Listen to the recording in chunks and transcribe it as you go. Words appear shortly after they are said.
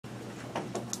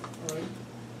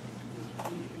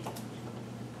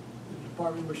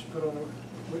department wish to put on a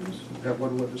witness? Have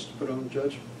one witness to put on the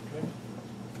judge. Okay.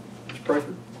 Mr.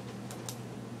 Prather?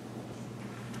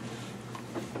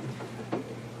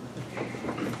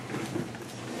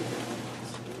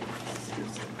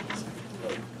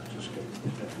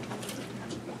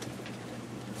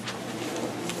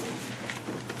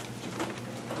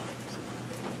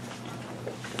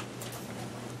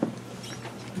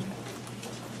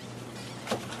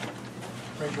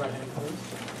 Raise your right hand, please.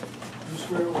 Do you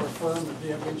swear or affirm that the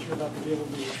evidence you're about to give will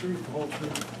be the truth, the whole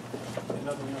truth, and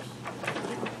nothing else?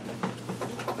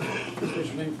 State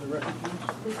your name for the record, please.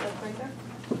 Lisa Prather.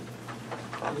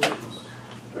 The witness.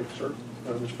 Thank you, sir.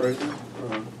 Ms. Prather,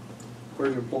 where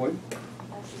are you employed?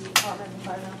 That's the Department of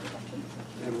Environmental Protection.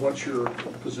 And what's your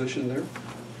position there?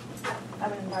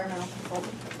 I'm an environmental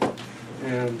consultant.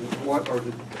 And what are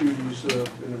the duties of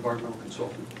an environmental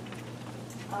consultant?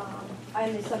 I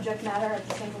am the subject matter at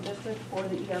the Central District for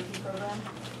the ERP program.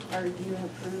 I review and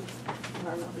approve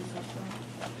environmental resource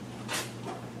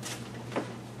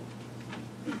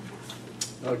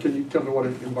permit. Can you tell me what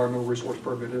an environmental resource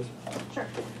permit is? Sure.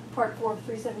 Part 4 of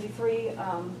 373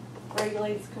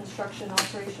 regulates construction,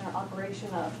 operation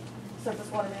of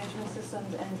surface water management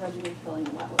systems and dredging and filling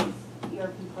in wetlands. The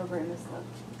ERP program is the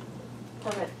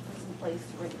permit that's in place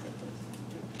to regulate this.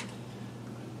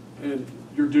 And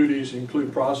your duties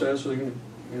include processing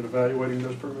and evaluating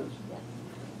those permits? Yes.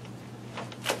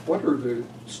 What are the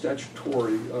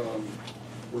statutory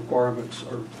requirements,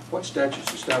 or what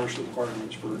statutes establish the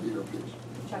requirements for ERPs?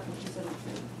 Chapter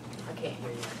 373. I can't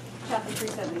hear you. Chapter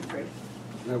 373.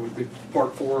 That would be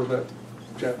part 4 of that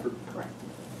chapter. Correct.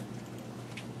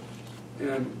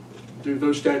 And do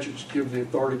those statutes give the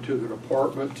authority to the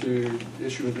department to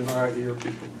issue and deny ERP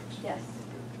permits? Yes.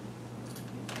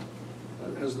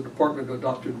 Has the department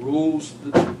adopted rules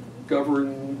that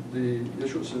govern the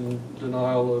issuance and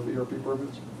denial of ERP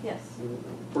permits? Yes. And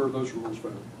where are those rules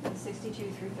found?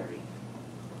 62 through 30.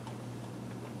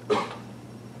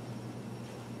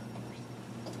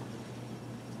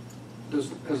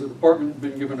 Has the department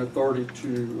been given authority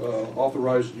to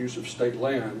authorize the use of state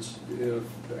lands if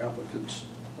the applicant's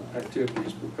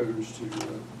activities propose to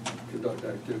conduct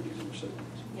activities in the state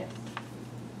lands? Yes.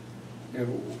 And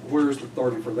where is the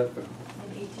authority for that found?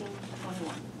 In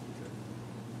 1821.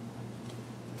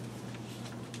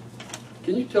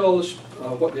 Can you tell us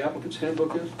what the applicant's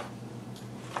handbook is?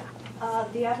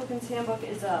 The applicant's handbook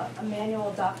is a manual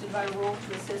adopted by rule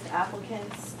to assist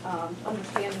applicants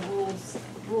understand the rules,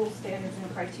 standards,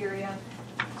 and criteria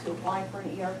to apply for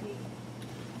an ERP.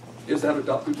 Is that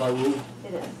adopted by rule?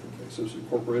 It is. Okay, so it's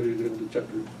incorporated into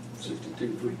chapter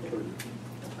 62 through 30.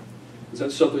 Is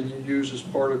that something you use as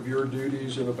part of your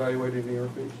duties in evaluating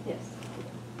ERPs? Yes.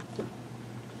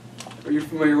 Are you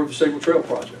familiar with the Sable Trail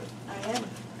project? I am.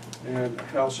 And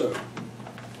how so?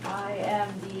 I am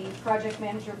the project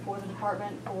manager for the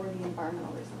department for the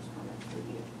environmental resource permit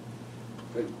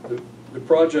review. The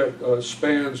project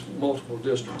spans multiple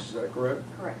districts, is that correct?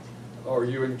 Correct. Are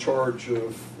you in charge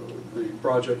of the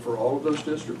project for all of those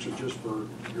districts or just for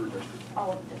your district?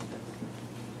 All of the districts.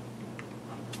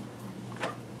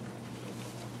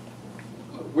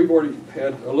 We've already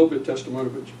had a little bit of testimony,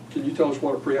 but can you tell us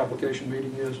what a pre-application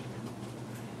meeting is?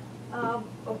 A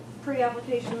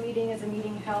pre-application meeting is a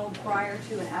meeting held prior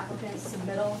to an applicant's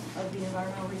submittal of the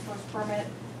environmental resource permit.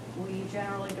 We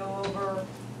generally go over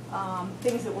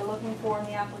things that we're looking for in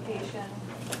the application,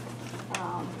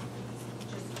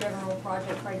 just general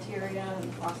project criteria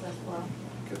and process flow.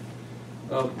 Okay.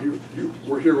 You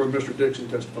were here when Mr. Dixon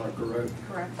testified, correct?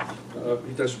 Correct.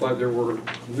 He testified there were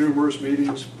numerous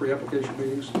meetings, pre-application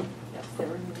meetings, Yes, there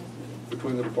were numerous meetings.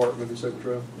 between the department and Sable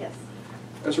Trail. Yes.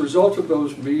 As a result of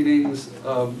those meetings,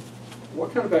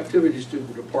 what kind of activities did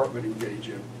the department engage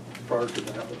in prior to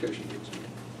the application meetings?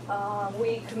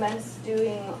 We commenced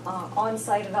doing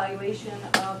on-site evaluation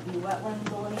of the wetland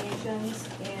delineations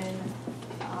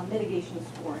and mitigation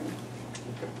scoring.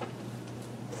 Okay.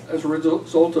 As a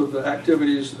result of the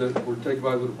activities that were taken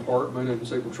by the department and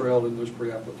Sable Trail in those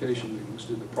pre-application meetings,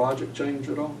 did the project change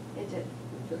at all? It did.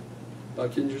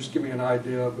 Okay. Can you just give me an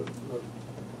idea of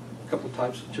a couple of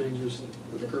types of changes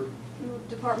that occurred?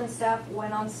 Department staff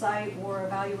went on site, were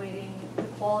evaluating the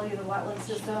quality of the wetland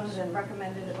systems and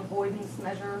recommended avoidance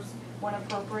measures when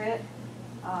appropriate.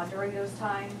 During those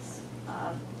times,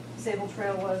 Sable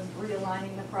Trail was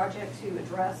realigning the project to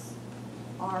address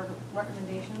our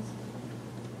recommendations.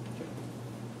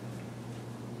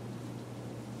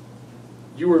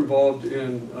 You were involved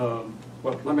in,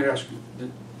 well, let me ask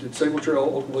you, did Sable Trail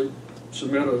ultimately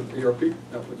submit an ERP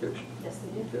application? Yes,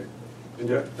 they did. Okay. And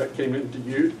that came into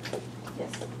you?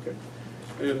 Yes. Okay.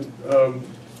 And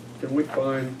can we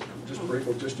find just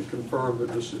briefly, just to confirm that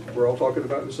this, we're all talking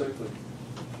about the same thing.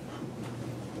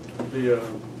 The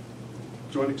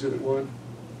Joint Exhibit 1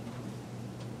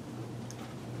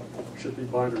 should be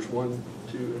binders 1,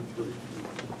 2, and 3.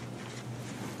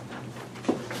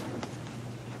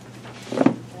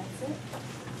 That's it.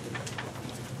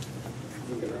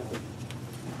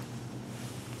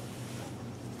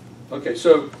 Okay,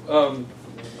 so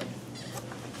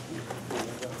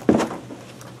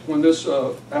when this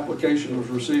application was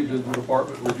received, did the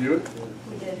department review it?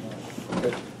 We did.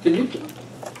 Okay. Can you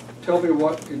tell me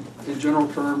what, in general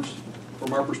terms,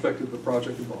 from our perspective, the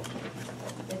project involves?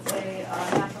 It's a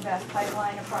natural gas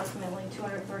pipeline, approximately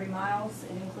 230 miles.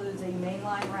 It includes a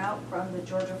mainline route from the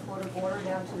Georgia-Florida border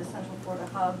down to the Central Florida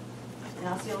hub in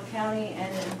Osceola County,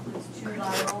 and it includes 2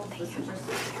 laterals, the Citrus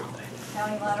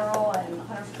County lateral and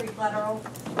Hunters Creek lateral,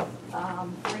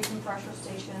 3 compressor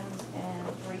stations,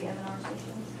 and 3 M&R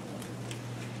stations.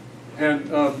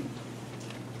 And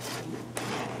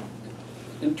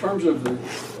in terms of the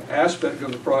aspect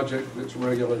of the project that's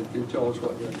regulated, can you tell us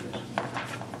what that is?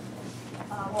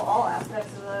 Well, all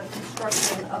aspects of the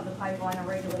construction of the pipeline are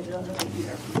regulated under the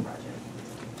DEP project.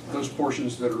 Those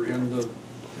portions that are in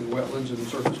wetlands and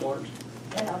surface waters?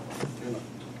 And uplands.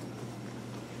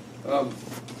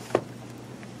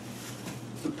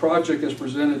 The project as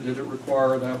presented, did it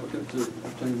require the applicant to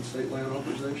obtain state land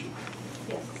authorization?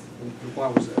 Yes. And why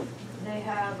was that? They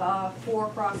have 4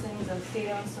 crossings of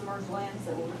state-owned submerged lands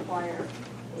that will require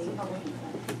a public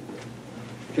easement.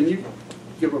 Can you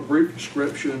give a brief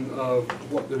description of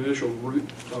what the initial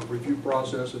review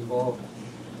process involved?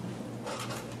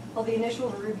 Well, the initial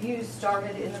review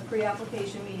started in the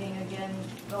pre-application meeting, again,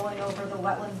 going over the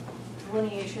wetland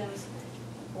delineations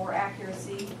for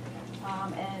accuracy,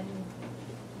 and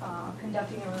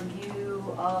conducting a review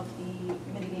of the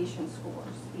mitigation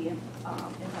scores, the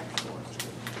impact scores.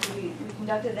 We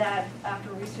conducted that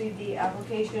after we received the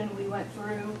application. We went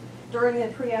through, during the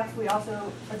pre-apps, we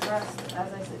also addressed,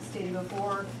 as I stated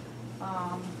before,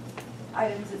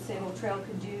 items that Sable Trail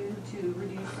could do to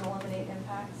reduce and eliminate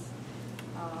impacts.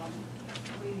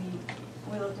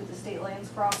 We looked at the state lands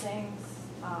crossings.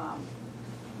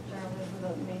 Generally, those were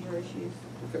the major issues.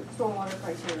 Okay. Stormwater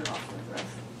criteria also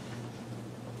addressed.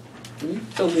 Can you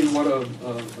tell me what a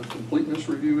completeness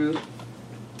review is?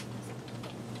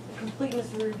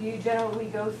 Completeness review, generally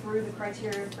we go through the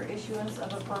criteria for issuance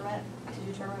of a permit to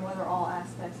determine whether all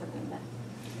aspects have been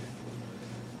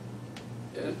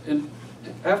met. And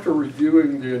after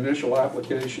reviewing the initial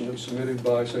application that was submitted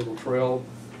by Sable Trail,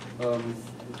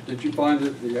 did you find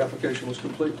that the application was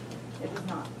complete? It was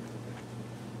not.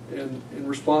 And in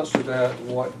response to that,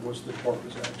 what was the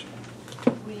department's action?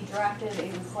 We drafted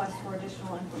a request for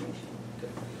additional information.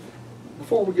 Okay.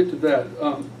 Before we get to that,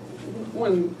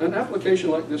 when an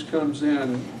application like this comes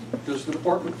in, does the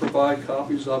department provide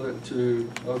copies of it to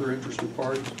other interested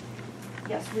parties?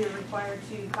 Yes, we are required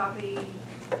to copy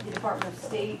the Department of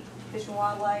State, Fish and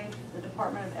Wildlife, the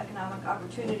Department of Economic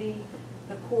Opportunity,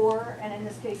 the Corps, and in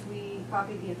this case, we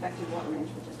copied the affected water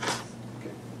management districts.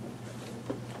 Okay.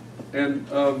 And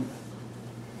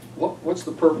what's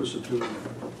the purpose of doing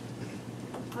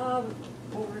that?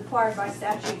 We're required by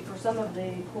statute for some of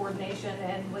the coordination,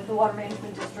 and with the water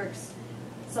management districts,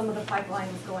 some of the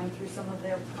pipelines going through some of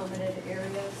their permitted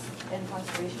areas and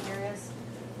conservation areas.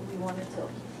 We wanted to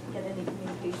get any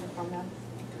communication from them.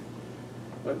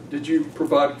 Did you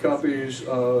provide copies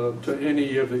to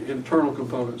any of the internal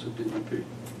components of DEP?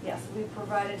 Yes, we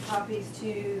provided copies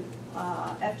to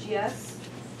FGS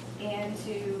and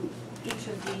to each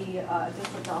of the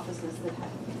district offices that had,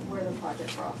 where the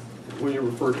project crossed. When you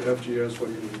refer to FGS, what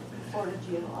do you mean? Florida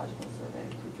Geological Survey.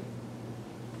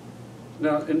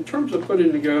 Now, in terms of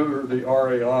putting together the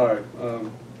RAI,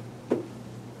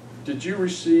 did you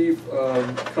receive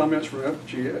comments from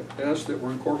FGS that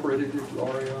were incorporated into the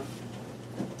RAI?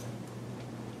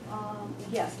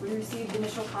 Yes, we received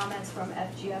initial comments from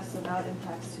FGS about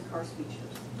impacts to karst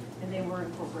features, and they were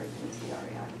incorporated into the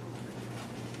RAI.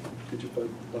 Could you find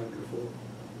your floor?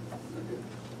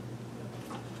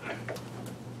 Okay.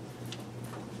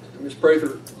 Ms.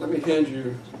 Prather, let me hand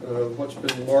you what's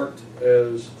been marked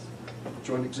as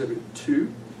Joint Exhibit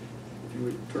 2. If you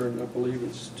would turn, I believe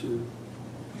it's to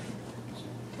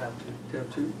tab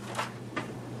 2.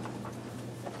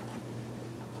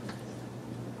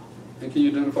 And can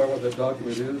you identify what that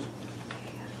document is?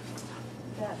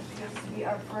 That appears to be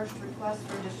our first request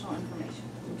for additional information.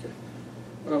 Okay.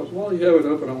 While you have it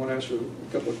open, I want to ask you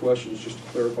a couple of questions just to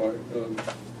clarify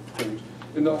things.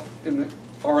 In the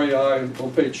RAI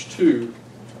on page 2,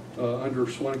 under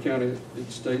Swanee County,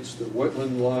 it states that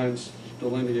wetland lines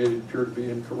delineated appear to be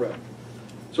incorrect.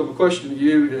 So the question to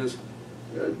you is,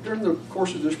 During the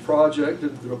course of this project,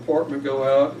 did the department go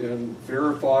out and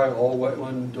verify all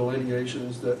wetland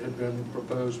delineations that had been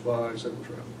proposed by Sabal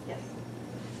Trail? Yes.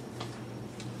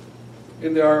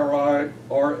 In the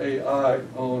RAI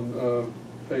on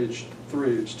page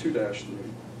 3, it's 2-3.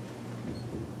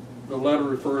 The letter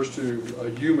refers to a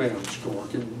UMAM score.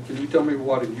 Can you tell me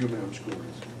what a UMAM score is?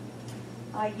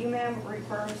 UMAM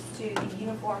refers to the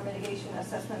Uniform Mitigation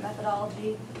Assessment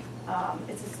Methodology.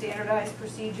 It's a standardized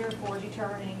procedure for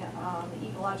determining the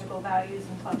ecological values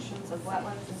and functions of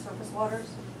wetlands and surface waters,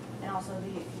 and also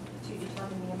to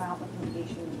determine the amount of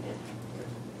mitigation needed.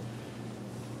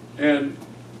 And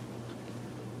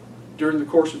during the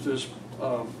course of this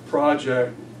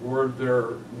project, were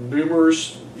there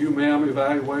numerous UMAM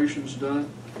evaluations done?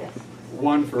 Yes.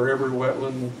 One for every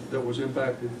wetland that was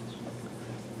impacted?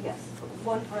 Yes.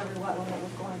 One for every wetland that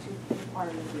was going to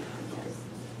require mitigation, yes.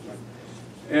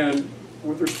 And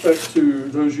with respect to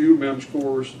those UMAM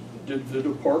scores, did the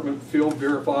department field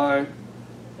verify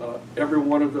every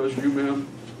one of those UMAM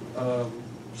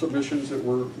submissions that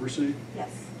were received? Yes.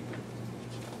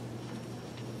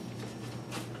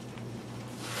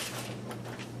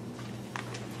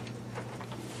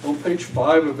 On page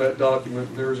 5 of that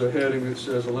document, there's a heading that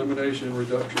says elimination and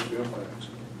reduction of impacts.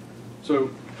 So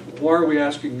why are we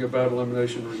asking about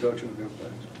elimination and reduction of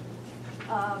impacts?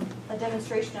 A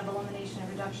demonstration of elimination and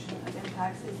reduction of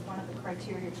impacts is one of the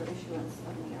criteria for issuance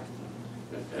of an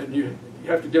ERC. And you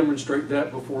have to demonstrate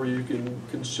that before you can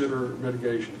consider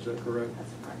mitigation, is that correct?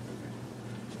 That's correct.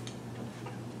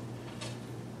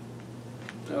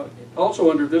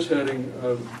 Also under this heading,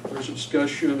 there's a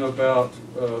discussion about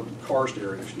karst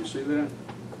areas. Do you see that?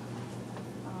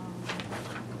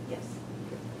 Yes.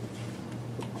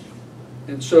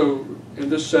 And so in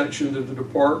this section, did the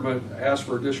department ask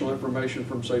for additional information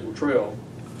from Sabal Trail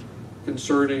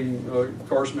concerning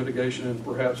karst mitigation and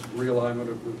perhaps realignment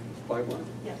of the pipeline?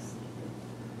 Yes.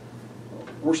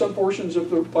 Were some portions of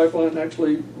the pipeline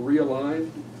actually realigned?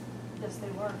 Yes, they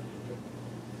were.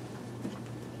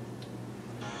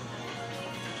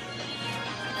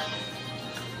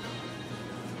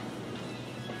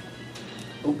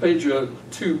 On page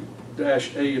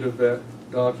 2-8 of that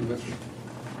document,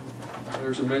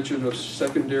 there's a mention of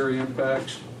secondary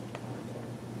impacts.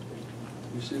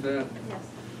 You see that? Yes.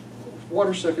 What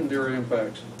are secondary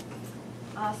impacts?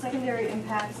 Secondary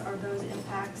impacts are those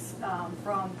impacts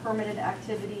from permitted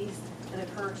activities that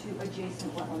occur to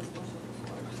adjacent wetlands or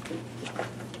surface waters.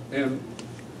 And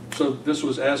so this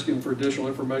was asking for additional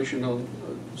information on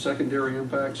secondary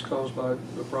impacts caused by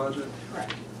the project?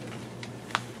 Correct.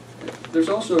 There's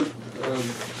also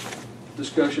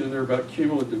discussion in there about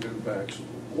cumulative impacts.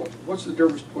 What's the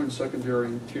difference between secondary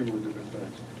and cumulative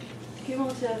impacts?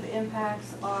 Cumulative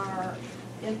impacts are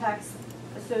impacts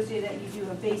associated that you do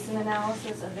a basin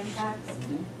analysis of impacts.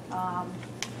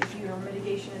 If your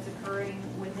mitigation is occurring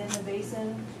within the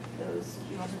basin, those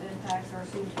cumulative impacts are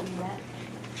assumed to be met.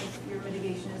 If your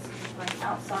mitigation is occurring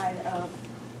outside of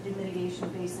the mitigation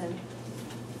basin,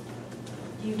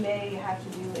 you may have to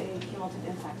do a cumulative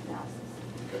impact analysis.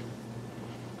 Okay.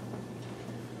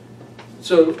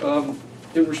 So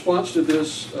in response to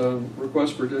this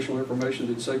request for additional information,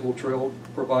 did Sabal Trail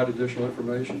provide additional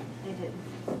information? They did.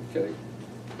 Okay.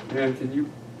 And can you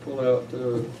pull out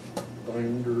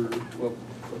binder 12,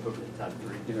 Top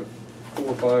 3.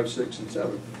 4, 5, 6, and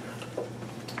 7?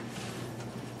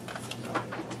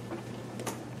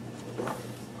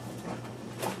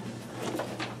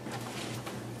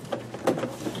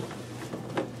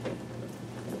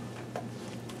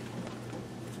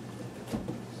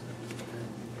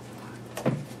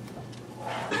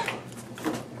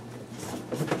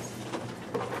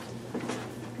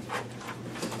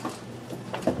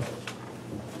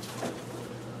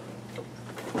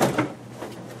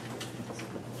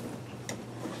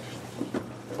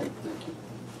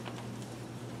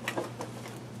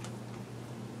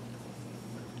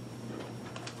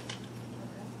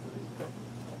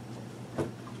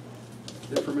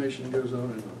 The information goes on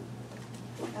and on.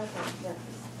 Okay, yes.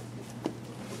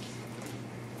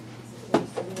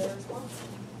 Seems to be their response.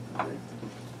 Okay.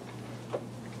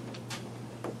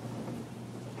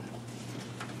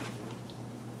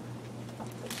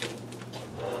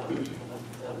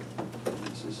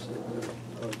 This is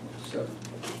 7.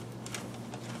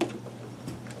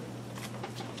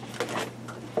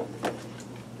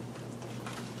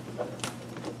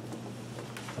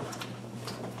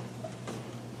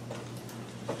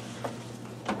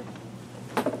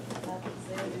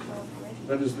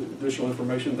 That is the additional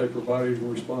information they provided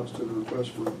in response to the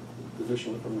request for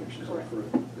additional information. Is that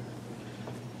Correct.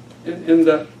 correct? In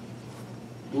that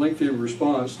lengthy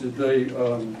response, did they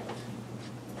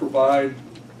provide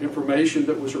information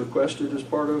that was requested as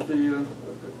part of the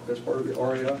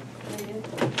RAI?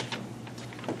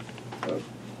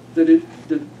 They did.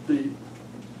 Did the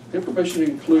information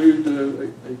include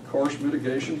a course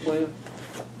mitigation plan?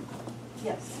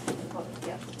 Yes,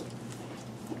 yes.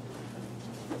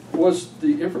 Was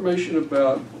the information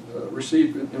about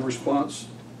received in response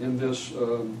in this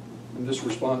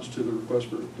response to the request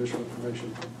for additional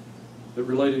information that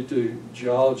related to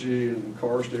geology and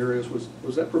karst areas, was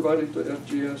that provided to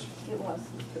FGS? It was.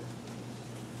 Okay.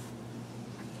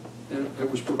 And it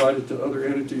was provided to other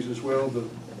entities as well, the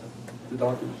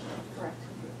documents? Correct.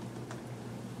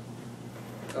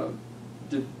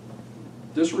 Did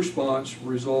this response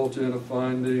result in a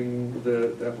finding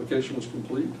that the application was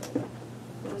complete?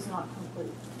 It was not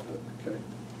complete. Okay.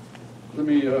 Let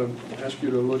me ask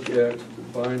you to look at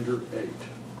binder 8.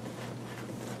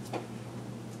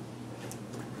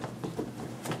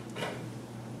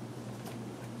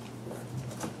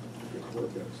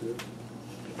 That's it.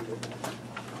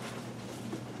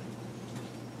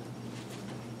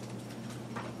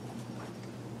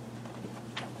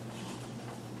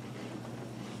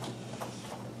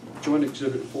 Joint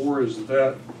Exhibit 4 is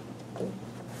that.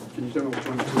 Can you tell me what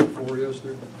Joint Exhibit 4 is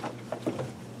there? It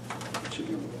should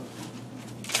be on the bottom.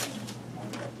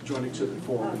 Joint Exhibit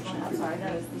 4. I'm sorry,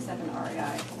 that is the second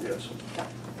REI. Yes.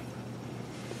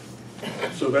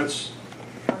 So that's.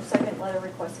 Our second letter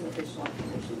requesting additional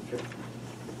information. Okay.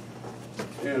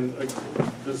 And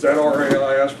does that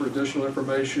RAI ask for additional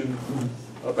information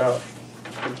about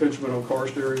impingement on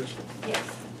karst areas? Yes.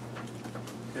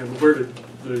 And where did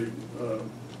the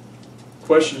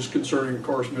questions concerning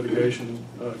karst mitigation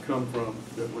come from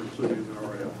that were included in the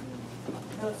RAI?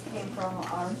 Those came from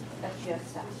our FGS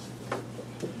staff.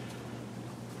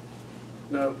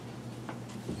 Now,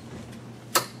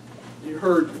 you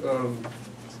heard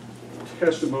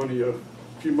testimony a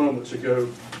few moments ago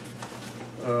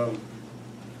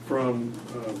from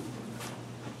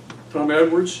Tom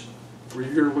Edwards. Were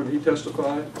you here when he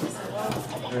testified? Yes, I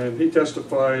was. And he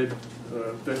testified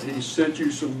that he sent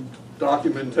you some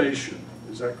documentation.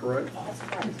 Is that correct? That's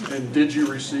correct. And did you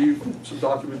receive some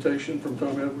documentation from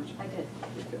Tom Edwards? I did.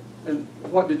 Okay. And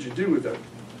what did you do with that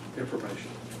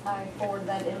information? I forwarded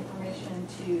that information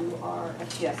to our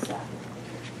FGS staff.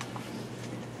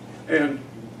 And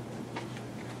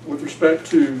with respect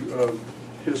to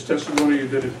his testimony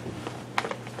that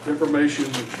information,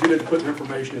 you didn't put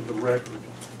information in the record.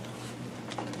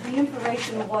 The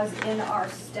information was in our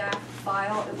staff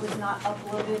file. It was not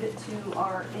uploaded to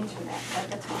our internet at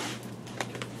the time.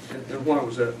 And why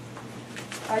was that?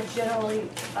 I generally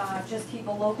just keep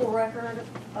a local record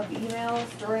of emails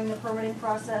during the permitting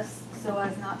process so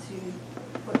as not to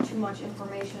put too much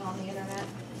information on the internet,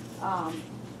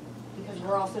 because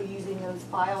we're also using those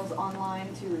files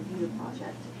online to review the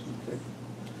project. Okay.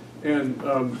 And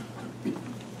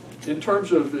in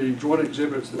terms of the joint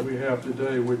exhibits that we have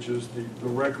today, which is the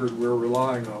record we're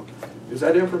relying on, is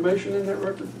that information in that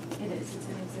record? It is. It's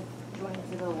an joint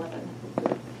exhibit 11.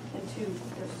 And there's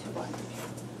two binders.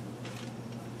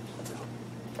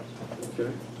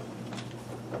 Okay.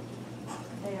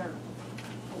 They are.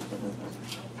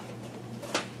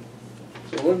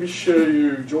 So let me show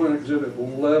you joint exhibit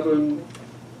 11-544.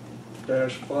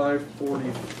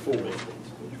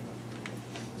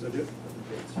 Is that it?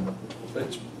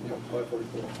 That's, yeah,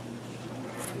 544.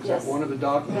 Is Yes. that one of the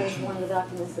documents? That is one of the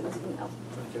documents that was emailed.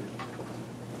 Okay.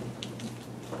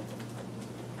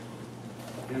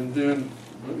 And then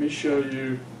let me show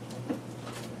you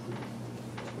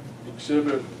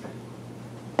exhibit,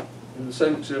 in the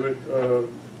same exhibit,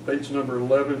 page number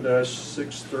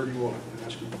 11-631.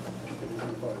 Ask you to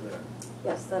identify that.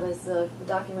 Yes, that is the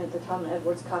document that Tom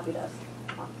Edwards copied us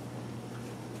on.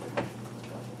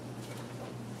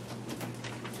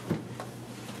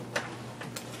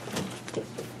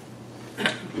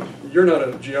 You're not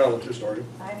a geologist, are you?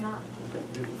 I am not.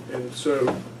 And so,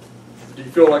 do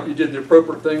you feel like you did the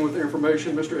appropriate thing with the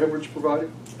information Mr. Edwards provided?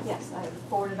 Yes, I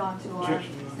forwarded on to our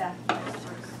Objection. staff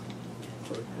experts.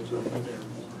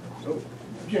 So,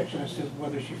 Objection as to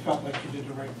whether she felt like she did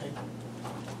the right thing.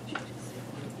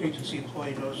 Agency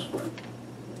employee knows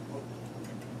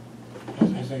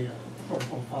as a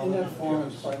protocol follower. In that form,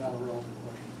 it's probably not a relevant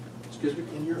question. excuse me?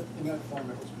 In that form,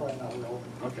 it was probably not relevant.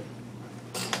 Okay.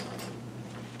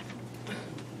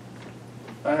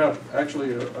 I have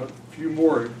actually a few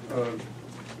more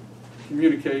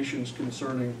communications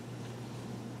concerning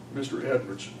Mr.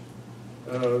 Edwards.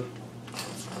 And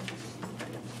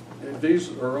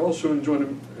these are also in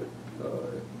joint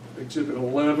exhibit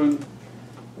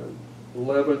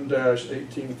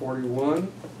 11-1841.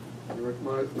 You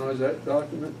recognize that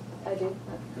document? I do.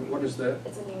 And what is that?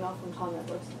 It's an email from Tom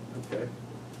Edwards. Okay.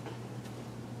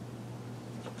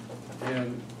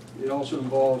 And it also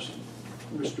involves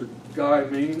Mr. Guy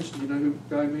Means. Do you know who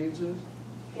Guy Means is?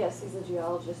 Yes, he's a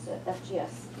geologist at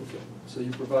FGS. Okay. So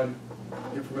you provided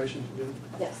information to him?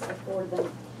 Yes, I forwarded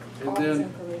them And all this then-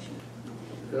 information.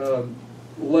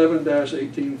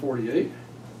 11-1848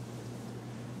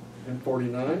 and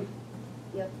 49.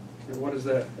 Yep, And what is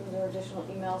that? those are additional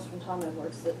emails from Tom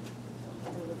Edwards that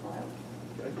are in the file.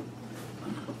 Okay.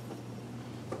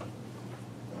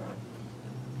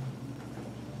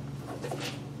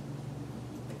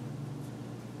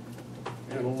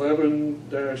 And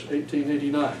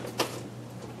 11-1889.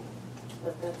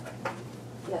 But that,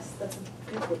 yes, that's a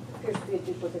duplicate, appears to be a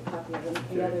duplicate copy of the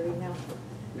Okay. other email.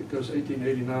 It goes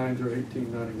 1889 through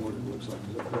 1891, it looks like.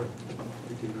 Is that correct?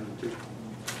 1892.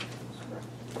 Correct.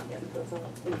 Yeah, that's on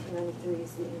 1893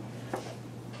 is the,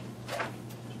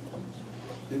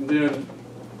 And then,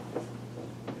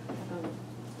 um,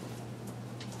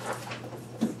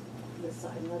 this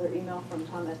side, another email from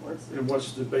Tom Edwards. and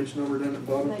what's the page number then at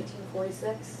the bottom?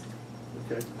 1946.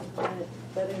 Okay. And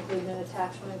that included an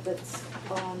attachment that's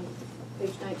on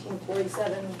page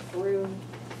 1947 through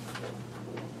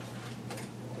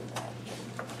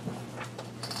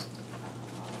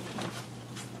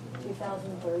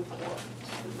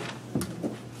 2034.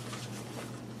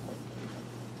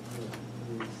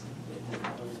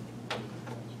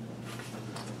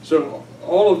 So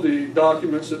all of the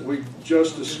documents that we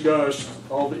just discussed,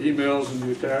 all the emails and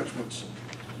the attachments,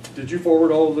 did you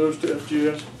forward all of those to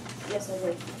FGS? Yes, I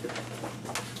did.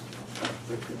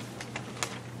 Thank you.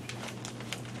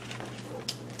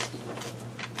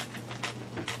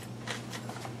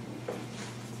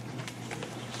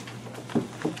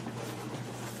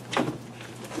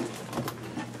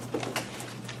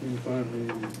 Can you find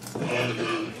me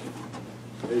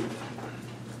 8,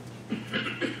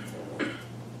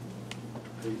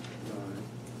 9,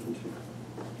 2.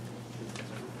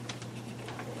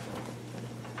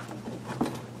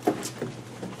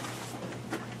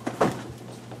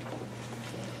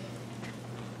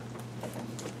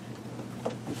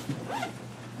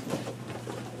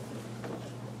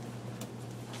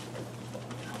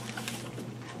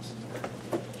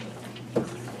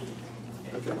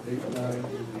 Okay,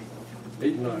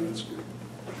 8 and 9, that's good.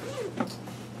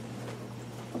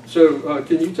 So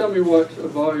can you tell me what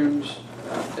volumes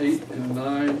 8 and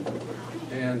 9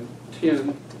 and 10,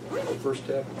 the first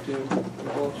half of 10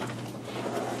 involves?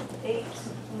 8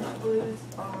 includes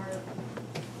our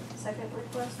second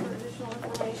request for additional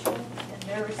information and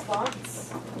their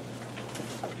response.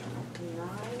 9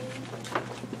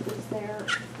 is their,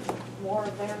 more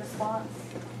of their response.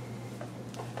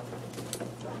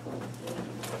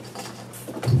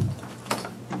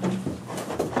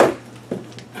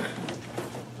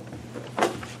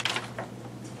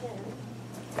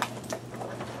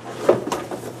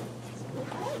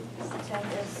 Ten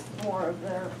is more of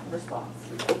their response.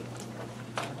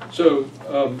 So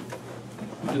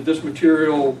did this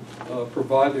material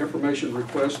provide the information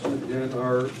requested in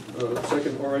our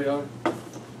second RAI?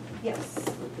 Yes.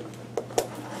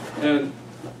 And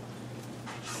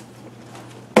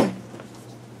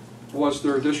was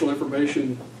there additional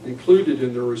information included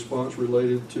in their response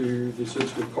related to the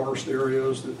sensitive karst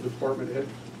areas that the department had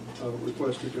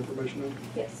requested information on,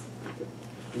 Yes.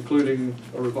 including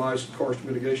a revised karst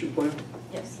mitigation plan?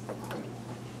 Yes,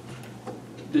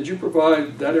 Did you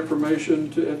provide that information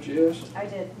to FGS? I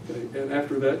did. Okay. And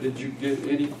after that, did you get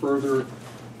any further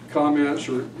comments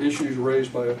or issues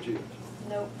raised by FGS?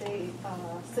 Nope, they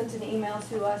sent an email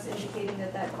to us indicating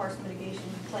that that karst mitigation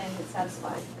plan had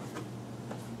satisfied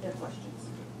their questions.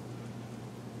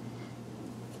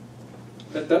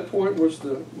 At that point, was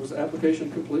the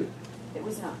application complete? It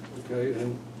was not. Okay,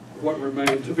 and what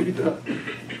remained to be done?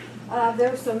 There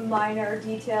were some minor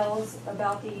details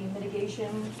about the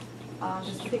mitigation,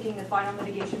 just picking the final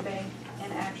mitigation bank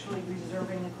and actually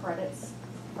reserving the credits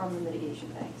from the mitigation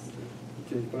banks.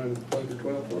 Can you find Prather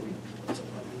 12 for me?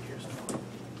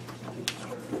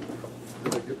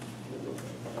 Very good.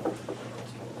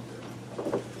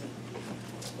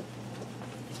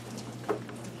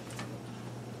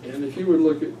 And if you would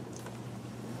look at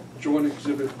Joint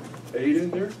Exhibit 8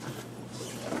 in there,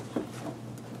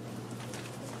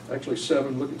 actually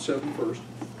 7, look at 7 first.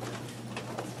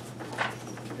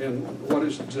 And what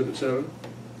is Exhibit 7?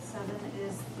 7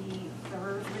 is the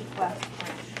third request for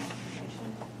additional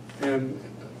information. And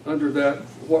under that,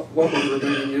 what were the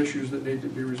remaining issues that need to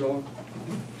be resolved?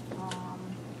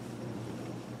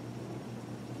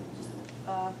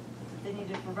 They need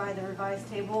to provide the revised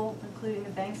table, including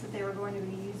the banks that they were going to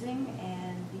be using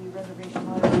and the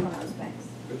reservation letters from those banks.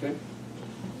 Okay.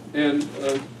 And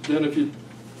then if you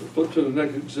flip to the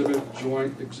next exhibit,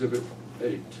 Joint Exhibit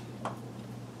 8.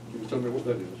 Can you tell me what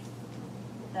that is?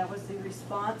 That was the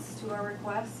response to our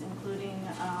requests, including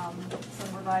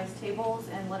some revised tables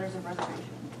and letters of reservation.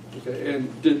 Okay,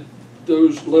 and did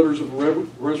those letters of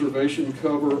reservation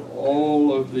cover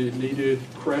all of the needed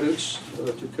credits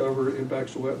to cover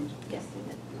impacts to wetlands? Yes, they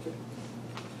did. Okay.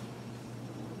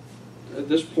 At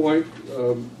this point,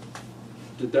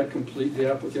 did that complete the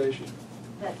application?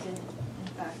 That did, in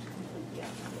fact, complete the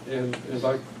application. And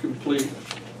by complete,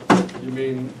 you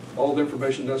mean all the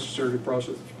information necessary to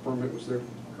process the permit was there?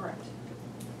 Correct.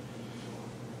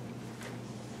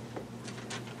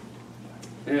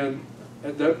 And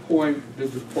at that point,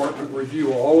 did the department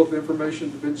review all of the information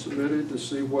that had been submitted to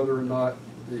see whether or not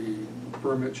the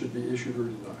permit should be issued or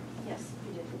denied? Yes,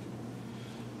 we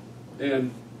did.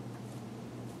 And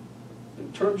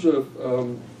in terms of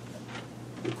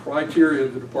the criteria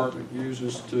the department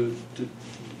uses to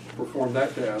perform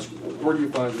that task, where do you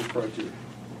find those criteria?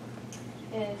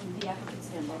 In the applicant's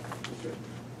handbook. Okay.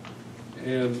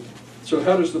 And so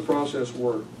how does the process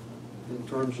work in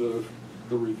terms of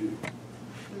the review?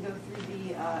 We go through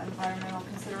the environmental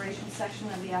consideration section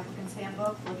of the applicant's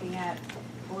handbook, looking at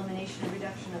elimination and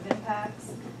reduction of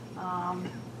impacts.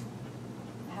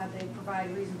 Have they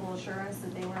provide reasonable assurance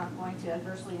that they were not going to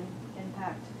adversely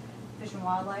impact fish and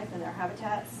wildlife and their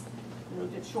habitats? We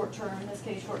looked at short-term, in this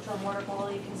case, short-term water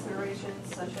quality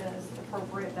considerations, such as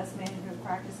appropriate best management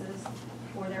practices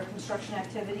for their construction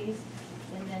activities.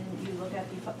 And then you look at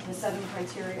the 7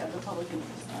 criteria of the public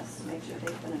interest test to make sure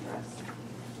they've been addressed.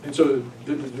 And so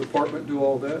did the department do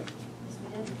all that? Yes, we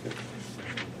did.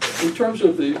 Okay. In terms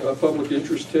of the public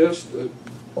interest test,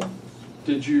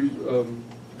 did you,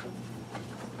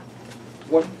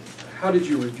 how did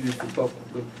you review the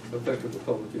effect of the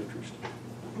public interest?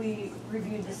 We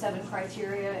reviewed the 7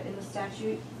 criteria in the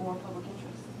statute for public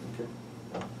interest. Okay.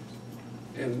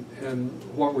 And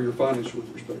what were your findings with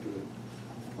respect to that?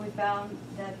 We found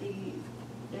that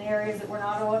in areas that were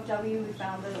not OFW, we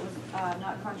found that it was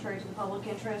not contrary to the public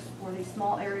interest. For the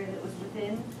small area that was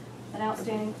within an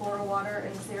outstanding Florida water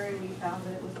in this area, we found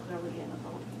that it was clearly in the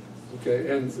public interest.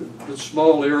 Okay, and the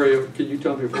small area, can you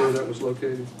tell me where that was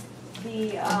located?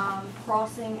 The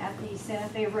crossing at the Santa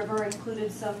Fe River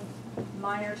included some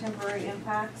minor temporary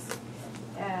impacts.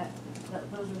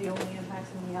 Those are the only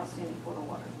impacts in the outstanding Florida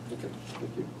water. Okay,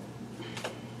 thank you.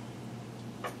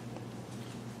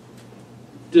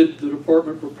 Did the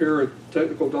department prepare a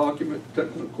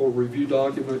technical review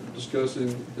document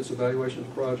discussing this evaluation of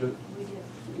the project? We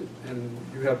did. And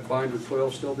you have binder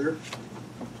 12 still there?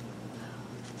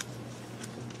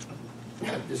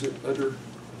 Is it under?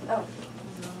 Oh,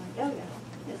 yeah.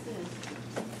 Yes, it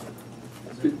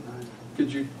is.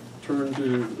 Could you turn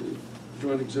to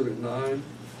Joint Exhibit 9?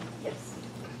 Yes.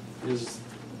 Is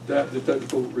that the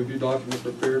technical review document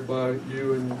prepared by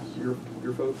you and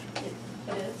your folks? It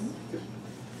is. Okay.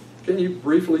 Can you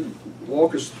briefly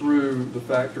walk us through the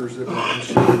factors that were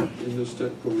considered in this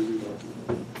technical review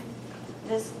document?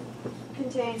 This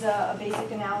contains a basic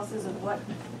analysis of what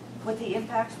the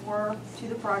impacts were to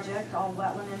the project, all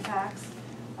wetland impacts.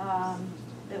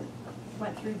 That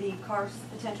went through the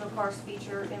potential karst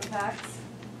feature impacts.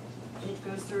 It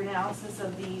goes through analysis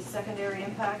of the secondary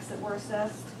impacts that were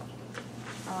assessed.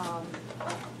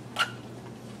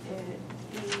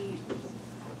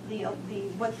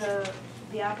 What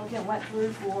the applicant went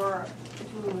through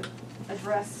to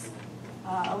address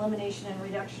elimination and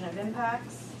reduction of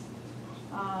impacts.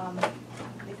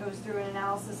 It goes through an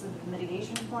analysis of the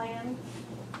mitigation plan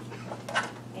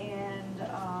and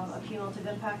a cumulative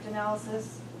impact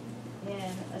analysis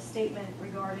and a statement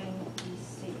regarding the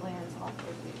state lands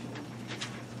authorization.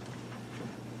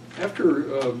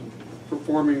 After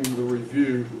performing the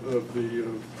review of the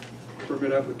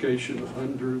permit application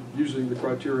using the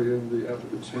criteria in the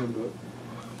applicant's handbook,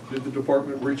 did the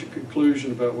department reach a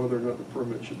conclusion about whether or not the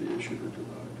permit should be issued or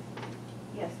denied?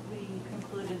 Yes, we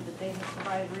concluded that they have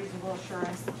provided reasonable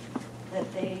assurance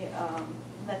that they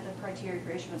met the criteria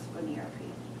for issuance of an ERP.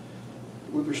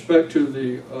 With respect to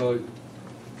the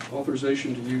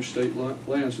authorization to use state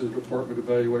lands, did the department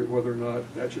evaluate whether or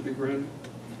not that should be granted?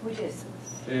 We did.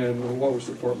 And what was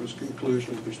the department's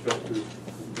conclusion with respect to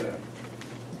that?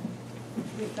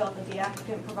 We felt that the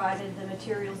applicant provided the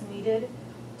materials needed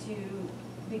to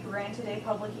be granted a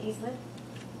public easement.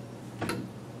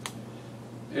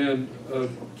 And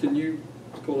can you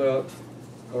pull out,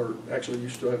 or actually you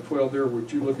still have 12 there,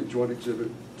 would you look at Joint Exhibit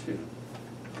 10?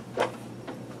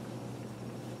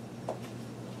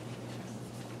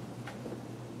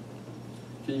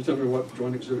 Can you tell me what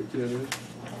Joint Exhibit 10 is?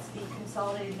 That's the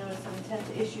consolidated notice of intent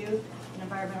to issue an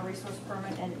environmental resource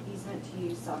permit and easement to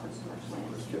use Southbridge commercial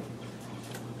lands.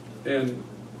 And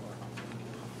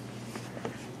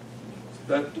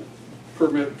that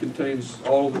permit contains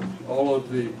all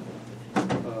of the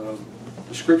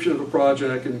description of the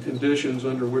project and conditions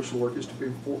under which the work is to be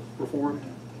performed.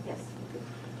 Yes.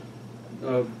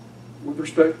 With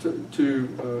respect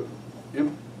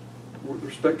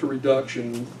to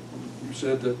reduction, you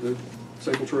said that the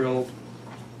Sable Trail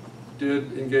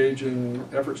did engage in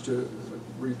efforts to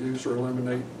reduce or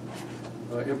eliminate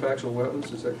impacts on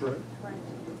wetlands. Is that correct? Right.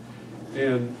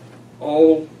 And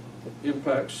all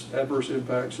impacts, adverse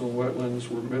impacts on wetlands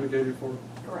were mitigated for?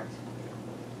 Correct.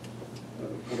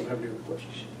 I don't have any other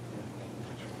questions.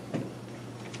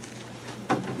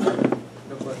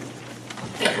 No questions.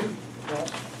 Well,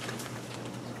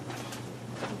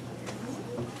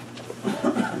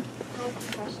 I have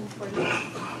some questions for you.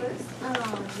 First,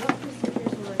 what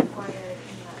procedures were required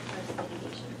in that karst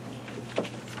mitigation plan?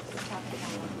 Just talking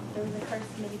about, there was a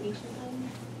karst mitigation plan.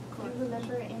 Do you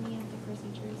remember any of the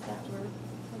procedures that were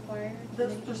required?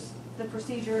 The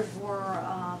procedures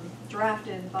were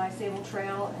drafted by Sable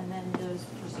Trail, and then those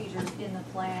procedures in the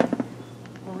plan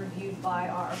were reviewed by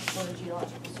our Florida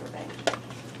Geological Survey.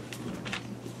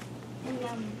 And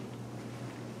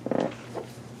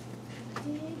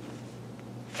did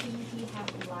DEP have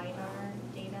LiDAR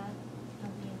data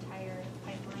of the entire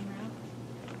pipeline route?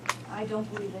 I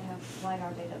don't believe they have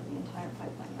LiDAR data of the entire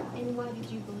pipeline route. And why did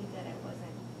you believe that it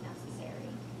wasn't necessary?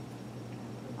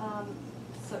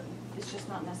 So it's just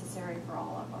not necessary for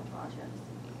all of our projects.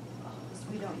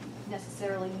 We don't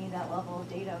necessarily need that level of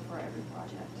data for every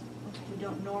project. We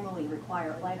don't normally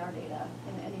require LiDAR data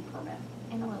in any permit.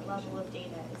 And what level of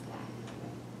data is that?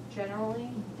 Generally,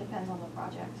 depends on the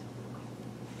project.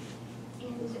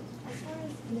 And as far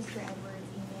as Mr.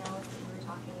 Edwards' email that we were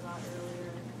talking about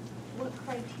earlier, what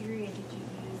criteria did you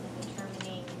use in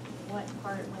determining what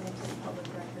part went into the public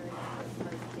record and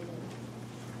what part didn't?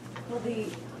 Well, the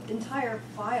entire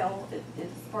file, as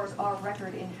far as our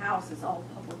record in-house, is all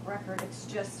public record. It's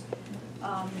just,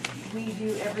 we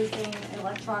do everything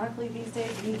electronically these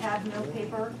days. We have no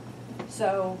paper.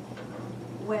 So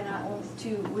when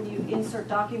you insert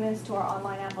documents to our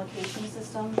online application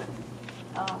system,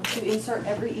 to insert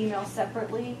every email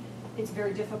separately, it's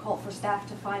very difficult for staff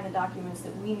to find the documents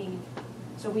that we need.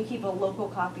 So we keep a local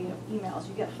copy of emails.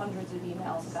 You get hundreds of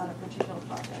emails about a particular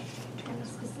project. And the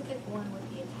specific one with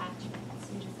the attachments,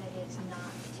 you decided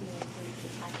not to include the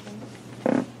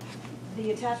attachments?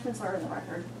 The attachments are in the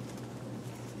record.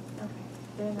 Okay,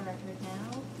 they're in the record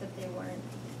now, but they weren't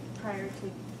prior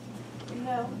to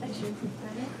No. issuance of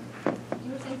permit?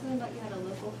 You were saying something about you had a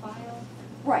local file?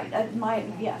 Right,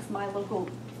 my local,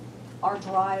 our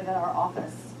drive at our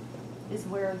office is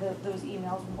where those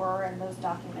emails were and those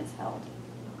documents held.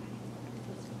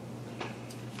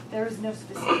 There is no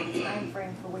specific time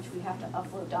frame for which we have to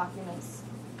upload documents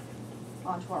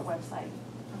onto our website.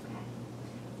 Okay.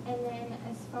 And then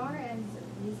as far as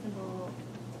reasonable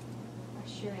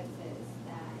assurances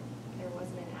that there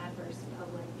wasn't an adverse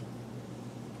public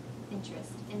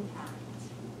interest impact,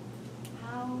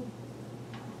 how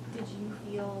did you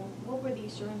feel, what were the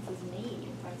assurances made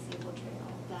by Sable Trail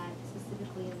that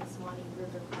specifically in the Swanee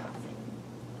River crossing,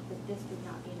 that this would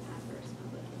not be an adverse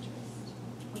public interest?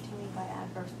 What do you mean by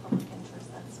adverse public interest?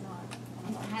 That's not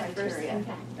An a adverse criteria.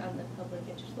 impact on the public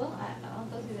interest. Well, I'll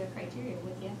go through the criteria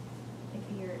with you if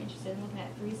you're interested in looking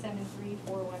at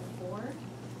 373414.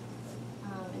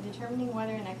 In determining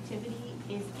whether an activity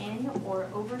is in or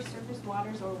over surface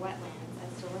waters or wetlands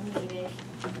as delineated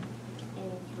in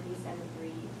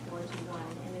 373421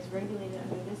 and is regulated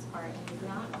under this part and is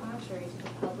not contrary to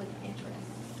the public interest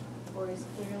or is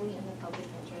clearly in the public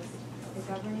interest, the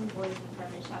governing board of the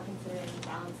permit shall consider and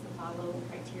balance the following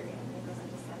criteria. And it goes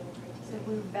into 7 So criteria.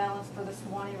 we would balance for the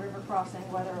Swanee River crossing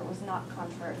whether it was not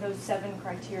contrary. Those 7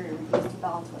 criteria we used to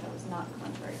balance whether it was not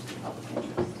contrary to the public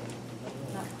interest.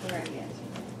 Not contrary, yes,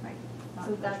 right. Not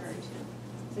So that's, contrary to.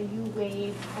 so you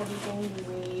weighed everything, you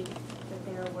weighed that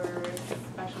there were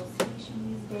special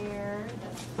species there,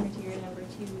 that's criteria number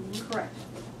 2. Correct.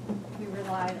 We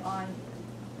relied on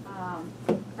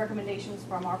recommendations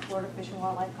from our Florida Fish and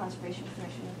Wildlife Conservation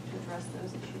Commission to address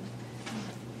those issues.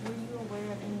 Were you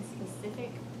aware of any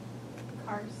specific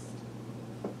karst,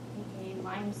 aka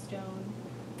limestone,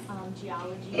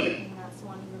 geology in that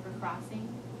Swanee River crossing?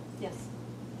 Yes.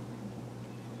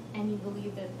 And you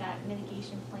believe that that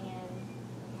mitigation plan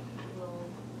will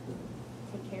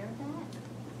take care of that?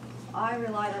 I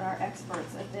relied on our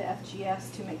experts at the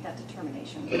FGS to make that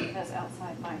determination. That's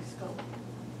outside my scope.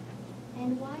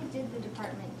 And why did the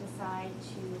department decide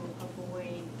to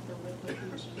avoid the liquid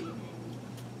leachate and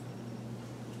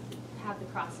have the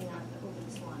crossing on over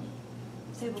the Swanee.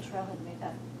 Sable Trail had made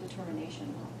that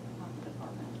determination, not the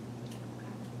department.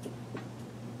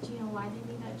 Do you know why they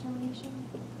made that determination?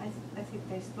 I think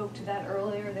they spoke to that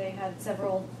earlier. They had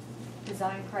several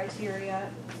design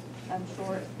criteria. I'm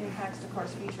sure impacts to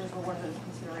karst features were one of those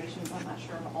considerations. I'm not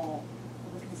sure of all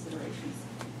of the considerations.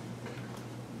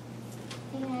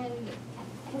 And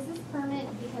has this permit,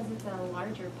 because it's a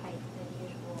larger pipe than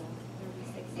usual,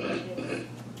 36 inches,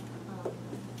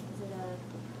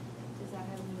 does that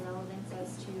have any relevance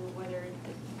as to whether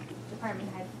the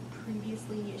department had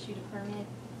previously issued a permit,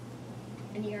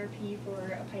 an ERP for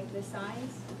a pipe this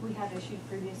size? We have issued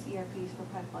previous ERPs for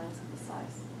pipelines of this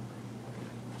size.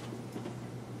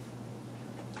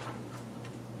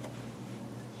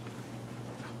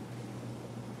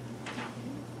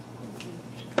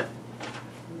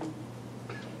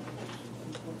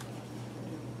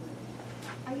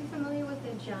 Are you familiar with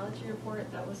the geology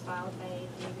report that was filed by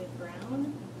David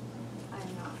Brown?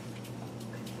 I'm not.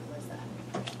 What was that?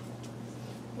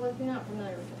 Well, if you're not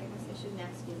familiar with it, I guess I shouldn't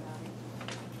ask you about it.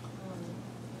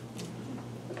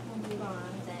 We'll move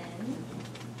on then.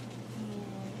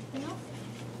 Anything else?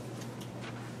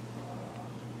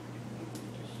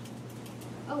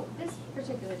 Oh, this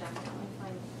particular document, let me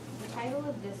find the title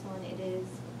of this one. It is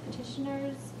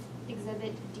Petitioners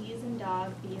Exhibit D as in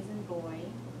dog, B as in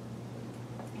boy.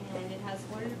 And it has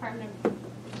Florida Department of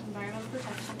Environmental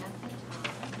Protection at the top.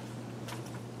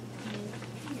 And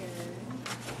here,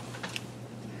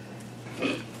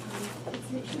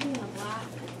 it should be in a black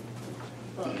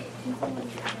book. Can someone-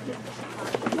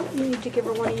 You need to give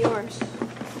her one of yours.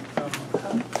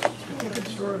 You can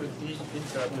sort of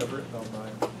inside the written on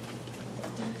mine.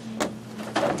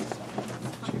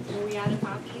 Are we out of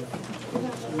copies?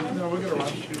 No, we're gonna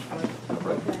run.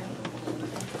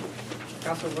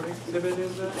 Counselor, what exhibit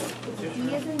is that? It's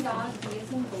D as in dog, B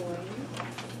as in boy.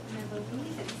 And I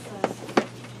believe it's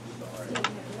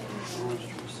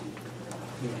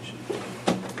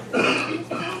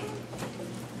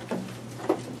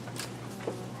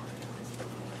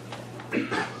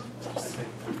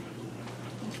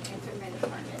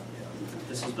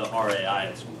This is the RAI,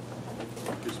 it's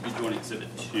be joint exhibit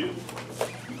 2.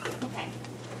 Okay,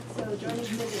 so joint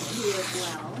exhibit 2 as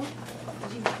well.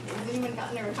 Has anyone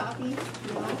gotten their copy? No?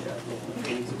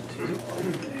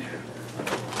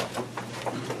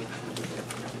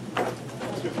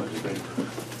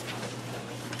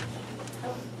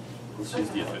 Let's use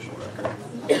the official record.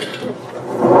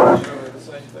 Show the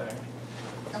same thing.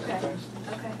 Okay,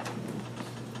 okay.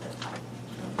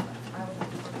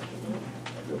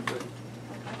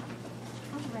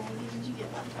 Alrighty, did you get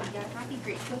that? You got a copy?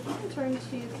 Great. So if you can turn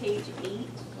to page 8.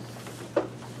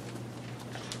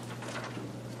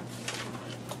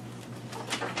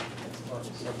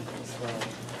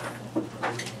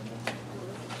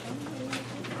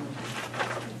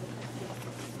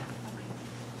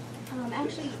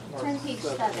 Actually, turn page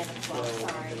 7 as well,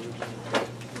 sorry.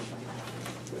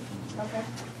 Okay.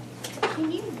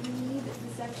 Can you read the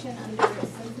section under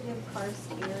sensitive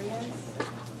karst areas?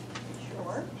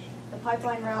 Sure. The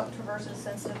pipeline route traverses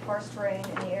sensitive karst terrain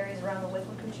in the areas around the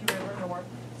Withlacoochee River North,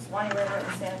 Swanee River,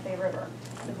 and Santa Fe River.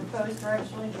 The proposed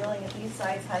directional drilling at these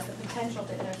sites has the potential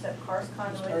to intercept karst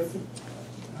conduits.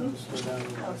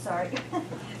 Oh, sorry.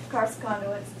 Karst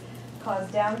conduits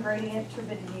cause down gradient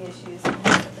turbidity issues and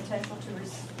have the potential to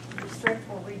restrict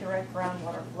or redirect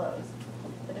groundwater flows.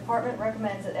 The department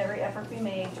recommends that every effort be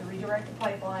made to redirect the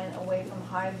pipeline away from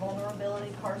high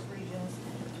vulnerability karst regions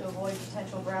to avoid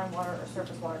potential groundwater or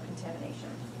surface water contamination.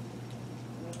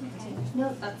 Okay.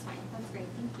 No, that's fine. That's great.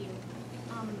 Thank you.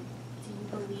 Do you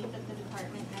believe that the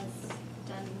department has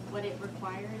done what it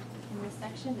required in this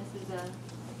section? This is a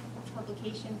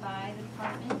publication by the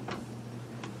department.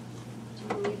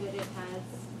 Do you believe that it has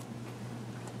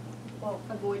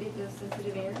avoided those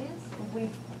sensitive areas? We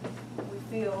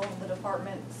feel the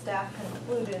department staff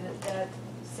concluded that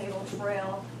Sable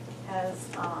Trail has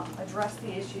addressed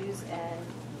the issues and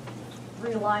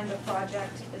realigned the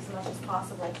project as much as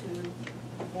possible to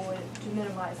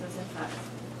minimize those impacts.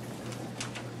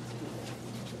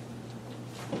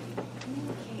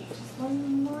 Okay, just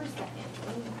one more second.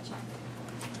 Let me check.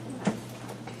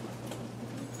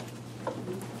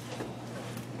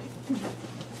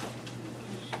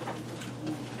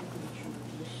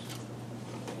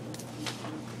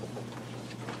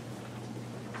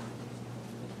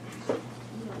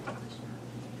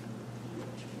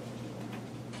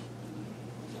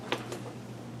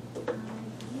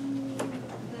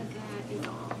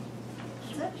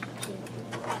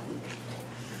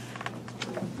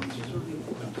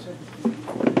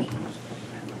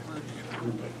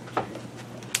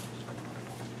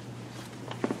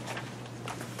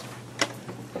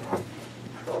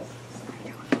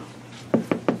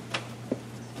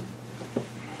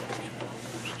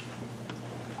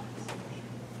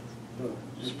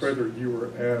 Prather, you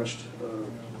were asked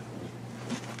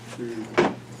to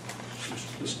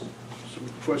just some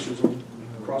questions on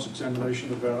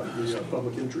cross-examination about the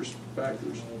public interest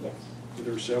factors. Yes.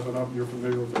 There are 7 of them. You're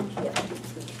familiar with those? Yes.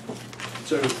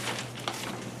 So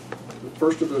the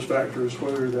first of those factors,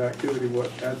 whether the activity will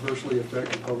adversely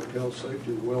affect the public health,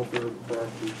 safety, and welfare of the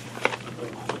property.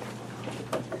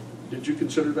 Did you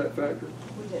consider that factor?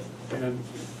 We did. And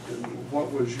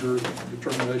what was your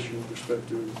determination with respect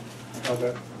to how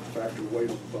that factor weighed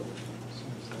on the public?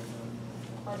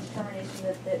 Our determination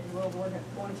that there were going to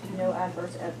be no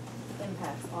adverse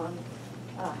impacts on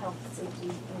health, safety,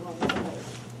 and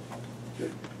wellness.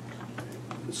 Okay.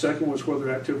 The second was whether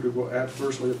activity will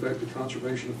adversely affect the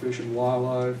conservation of fish and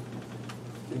wildlife,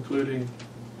 including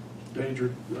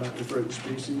endangered and threatened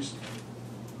species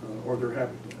or their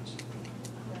habitats.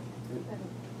 And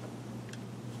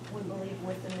we believe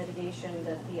with the mitigation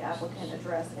that the applicant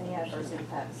addressed any adverse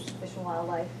impacts to fish and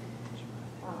wildlife,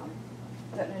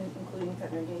 including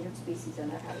threatened endangered species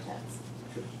and their habitats.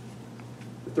 Okay.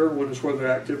 The third one is whether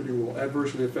activity will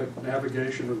adversely affect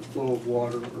navigation or the flow of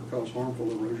water or cause harmful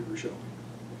erosion or shelling.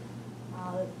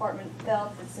 The department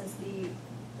felt that since the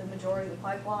majority of the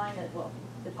pipeline,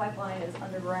 the pipeline is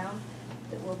underground,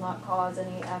 it will not cause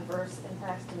any adverse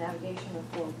impacts to navigation or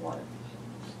flow of water.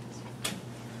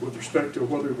 With respect to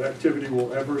whether the activity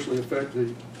will adversely affect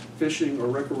the fishing or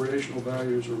recreational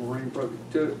values or marine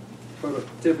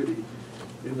productivity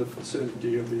in the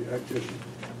vicinity of the activity,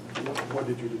 what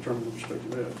did you determine with respect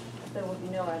to that? There will be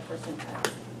no adverse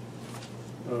impacts.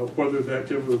 Whether the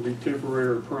activity will be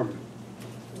temporary or permanent.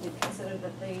 We consider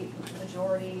that the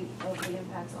majority of the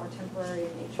impacts are temporary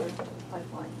in nature of the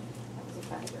pipeline. That was a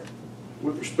factor.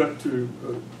 With respect to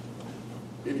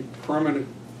any permanent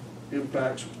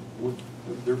impacts, would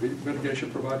there be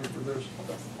mitigation provided for this?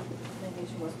 Yes,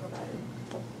 mitigation was provided.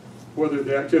 Whether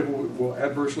the activity will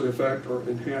adversely affect or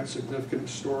enhance significant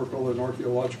historical and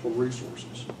archaeological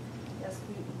resources. Yes,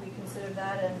 we considered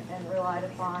that and relied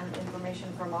upon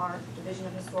information from our Division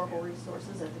of Historical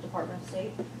Resources at the Department of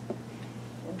State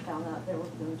and found out there were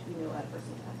going to be no adverse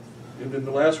impacts. And then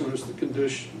the last one is the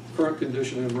current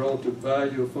condition and relative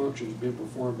value of functions being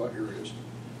performed by areas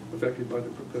affected by the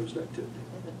proposed activity.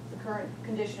 And the current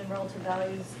condition and relative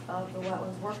values of the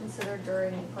wetlands were considered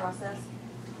during the process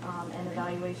and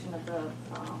evaluation of the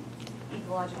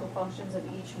ecological functions of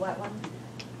each wetland,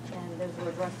 and those were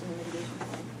addressed in the mitigation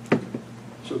plan.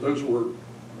 So those were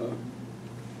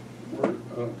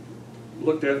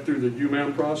looked at through the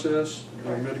UMAM process,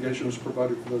 and mitigation was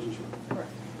provided for those as well.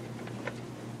 Correct.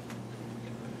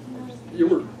 You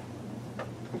were,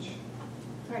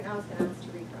 Right now I was going to ask to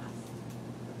recross.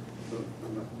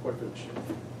 I'm not quite finished.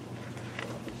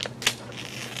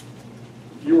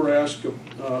 You were asked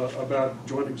about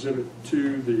Joint Exhibit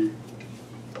 2, the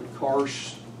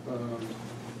CARS.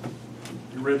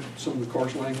 You read some of the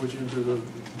CARS language into the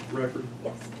record?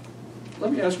 Yes.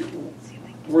 Let me ask you,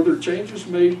 were there changes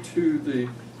made to the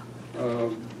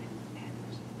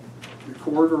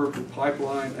corridor of the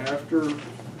pipeline after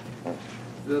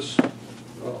this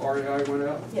REI went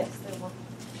out? Yes, there were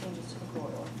changes to the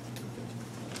corridor.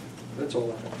 That's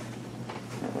all I have.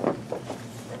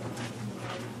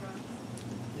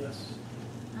 Yes.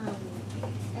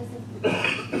 As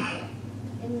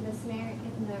in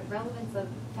the relevance of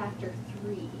factor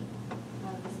 3 of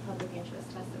this public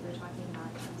interest test that we're talking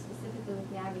about, specifically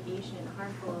with navigation and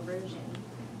harmful erosion,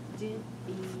 did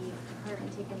the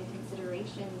department take into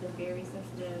consideration the very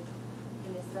sensitive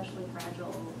and especially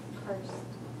fragile karst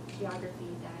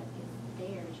geography that is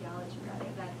there, geology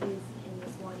rather, that is in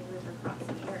this Swanee River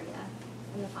crossing area,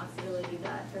 and the possibility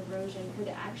that erosion could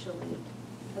actually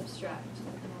obstruct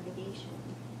navigation?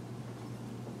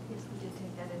 Yes, we did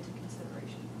take that into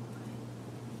consideration.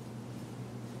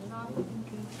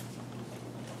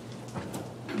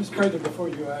 Ms. Prather, before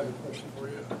you go, I have a question for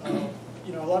you.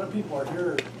 You know, a lot of people are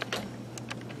here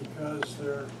because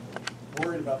they're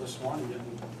worried about the Swanee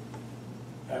getting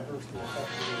adversely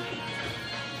affected.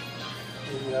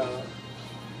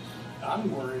 I'm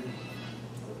worried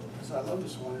because I love the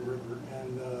Swanee River,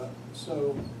 and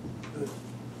so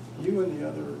you and the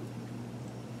other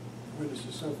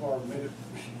witnesses so far have made it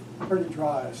pretty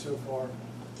dry so far,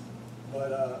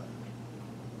 but I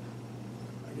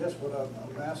guess what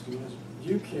I'm asking is, do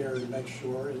you care to make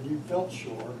sure, and you felt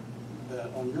sure,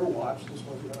 that on your watch this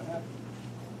wasn't going to happen?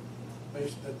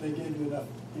 That they gave you enough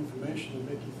information to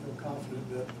make you feel confident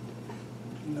that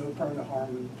no permanent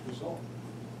harm would result?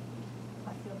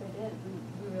 I feel they did.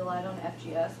 We relied on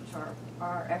FGS, which are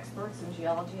our experts in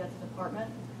geology at the department,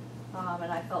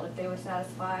 And I felt if they were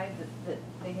satisfied that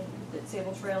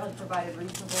Sable Trail had provided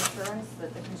reasonable assurance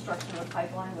that the construction of the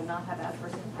pipeline would not have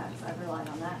adverse impacts, I relied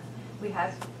on that. We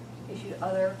have issued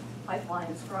other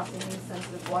pipelines crossing these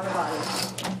sensitive water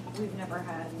bodies. We've never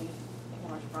had any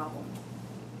large problems.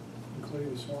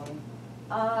 Including the Swanee?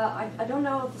 I don't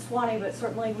know if the Swanee, but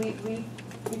certainly we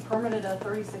permitted a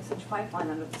 36-inch pipeline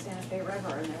under the Santa Fe River,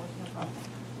 and there was no problem.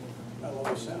 I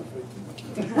love Santa Fe.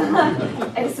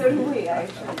 And so do we, I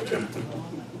assure you.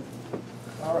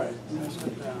 All right, let's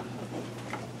sit down.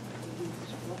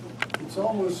 It's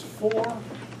almost 4.